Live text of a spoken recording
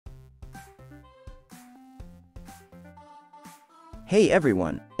Hey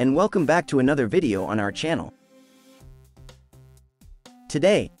everyone, and welcome back to another video on our channel.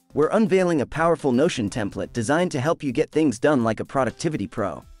 Today, we're unveiling a powerful Notion template designed to help you get things done like a productivity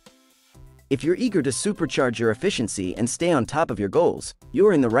pro. If you're eager to supercharge your efficiency and stay on top of your goals,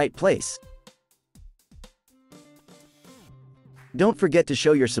 you're in the right place. Don't forget to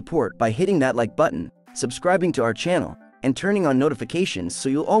show your support by hitting that like button, subscribing to our channel, and turning on notifications so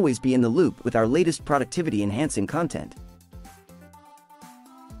you'll always be in the loop with our latest productivity-enhancing content.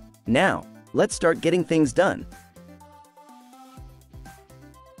 Now, let's start getting things done.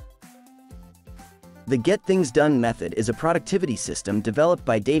 The Get Things Done method is a productivity system developed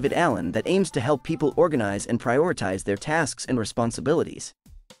by David Allen that aims to help people organize and prioritize their tasks and responsibilities.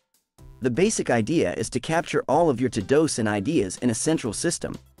 The basic idea is to capture all of your to-dos and ideas in a central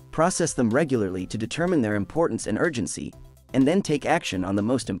system, process them regularly to determine their importance and urgency, and then take action on the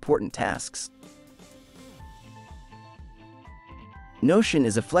most important tasks. Notion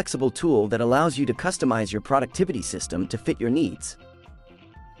is a flexible tool that allows you to customize your productivity system to fit your needs.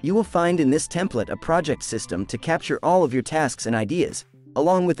 You will find in this template a project system to capture all of your tasks and ideas,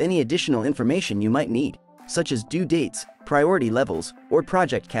 along with any additional information you might need, such as due dates, priority levels, or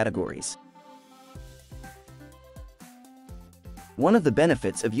project categories. One of the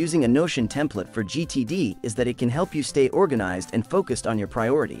benefits of using a Notion template for GTD is that it can help you stay organized and focused on your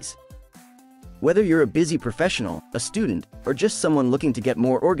priorities. Whether you're a busy professional, a student, or just someone looking to get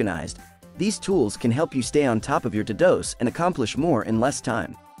more organized, these tools can help you stay on top of your to-dos and accomplish more in less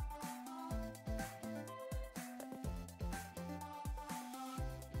time.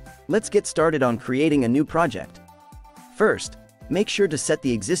 Let's get started on creating a new project. First, make sure to set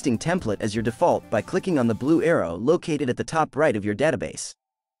the existing template as your default by clicking on the blue arrow located at the top right of your database.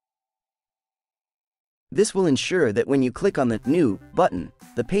 This will ensure that when you click on the New button,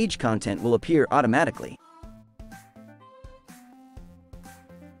 the page content will appear automatically.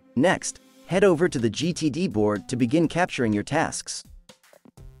 Next, head over to the GTD board to begin capturing your tasks.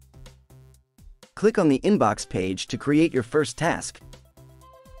 Click on the Inbox page to create your first task.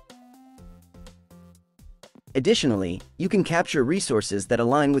 Additionally, you can capture resources that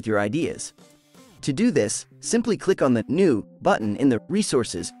align with your ideas. To do this, simply click on the New button in the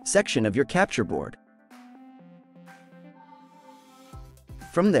Resources section of your capture board.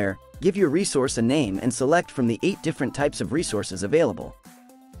 From there, give your resource a name and select from the 8 different types of resources available.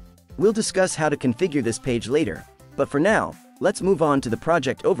 We'll discuss how to configure this page later, but for now, let's move on to the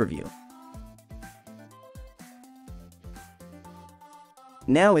project overview.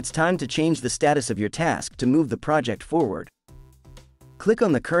 Now it's time to change the status of your task to move the project forward. Click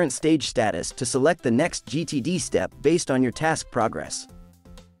on the current stage status to select the next GTD step based on your task progress.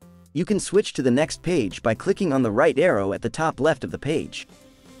 You can switch to the next page by clicking on the right arrow at the top left of the page.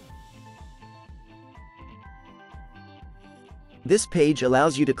 This page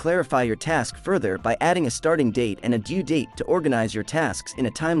allows you to clarify your task further by adding a starting date and a due date to organize your tasks in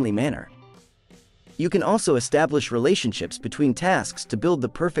a timely manner. You can also establish relationships between tasks to build the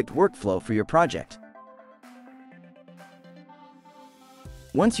perfect workflow for your project.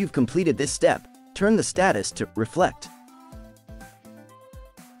 Once you've completed this step, turn the status to Reflect.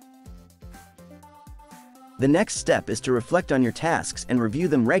 The next step is to reflect on your tasks and review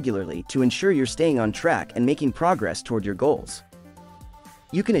them regularly to ensure you're staying on track and making progress toward your goals.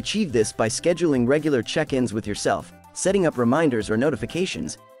 You can achieve this by scheduling regular check-ins with yourself, setting up reminders or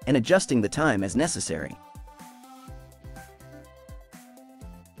notifications, and adjusting the time as necessary.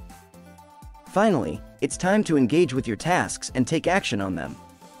 Finally, it's time to engage with your tasks and take action on them.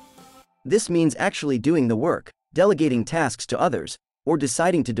 This means actually doing the work, delegating tasks to others, or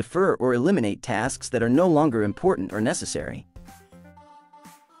deciding to defer or eliminate tasks that are no longer important or necessary.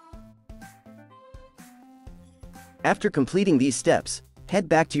 After completing these steps, head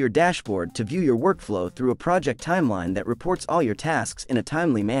back to your dashboard to view your workflow through a project timeline that reports all your tasks in a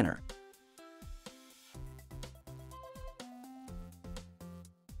timely manner.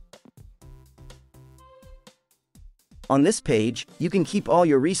 On this page, you can keep all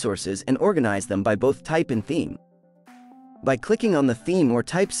your resources and organize them by both type and theme. By clicking on the Theme or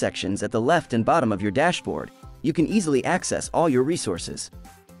Type sections at the left and bottom of your dashboard, you can easily access all your resources.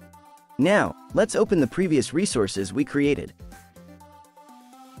 Now, let's open the previous resources we created.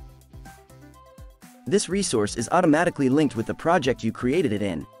 This resource is automatically linked with the project you created it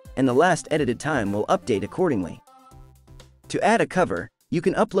in, and the last edited time will update accordingly. To add a cover, you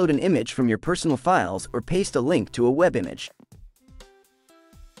can upload an image from your personal files or paste a link to a web image.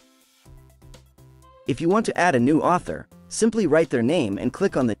 If you want to add a new author, simply write their name and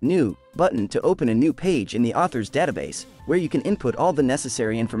click on the New button to open a new page in the author's database, where you can input all the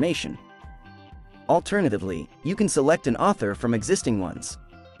necessary information. Alternatively, you can select an author from existing ones.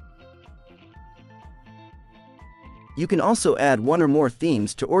 You can also add one or more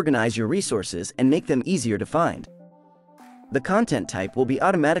themes to organize your resources and make them easier to find. The content type will be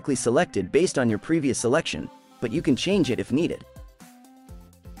automatically selected based on your previous selection, but you can change it if needed.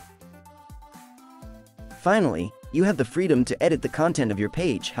 Finally, you have the freedom to edit the content of your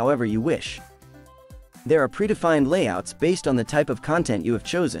page however you wish. There are predefined layouts based on the type of content you have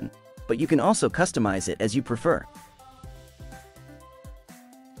chosen, but you can also customize it as you prefer.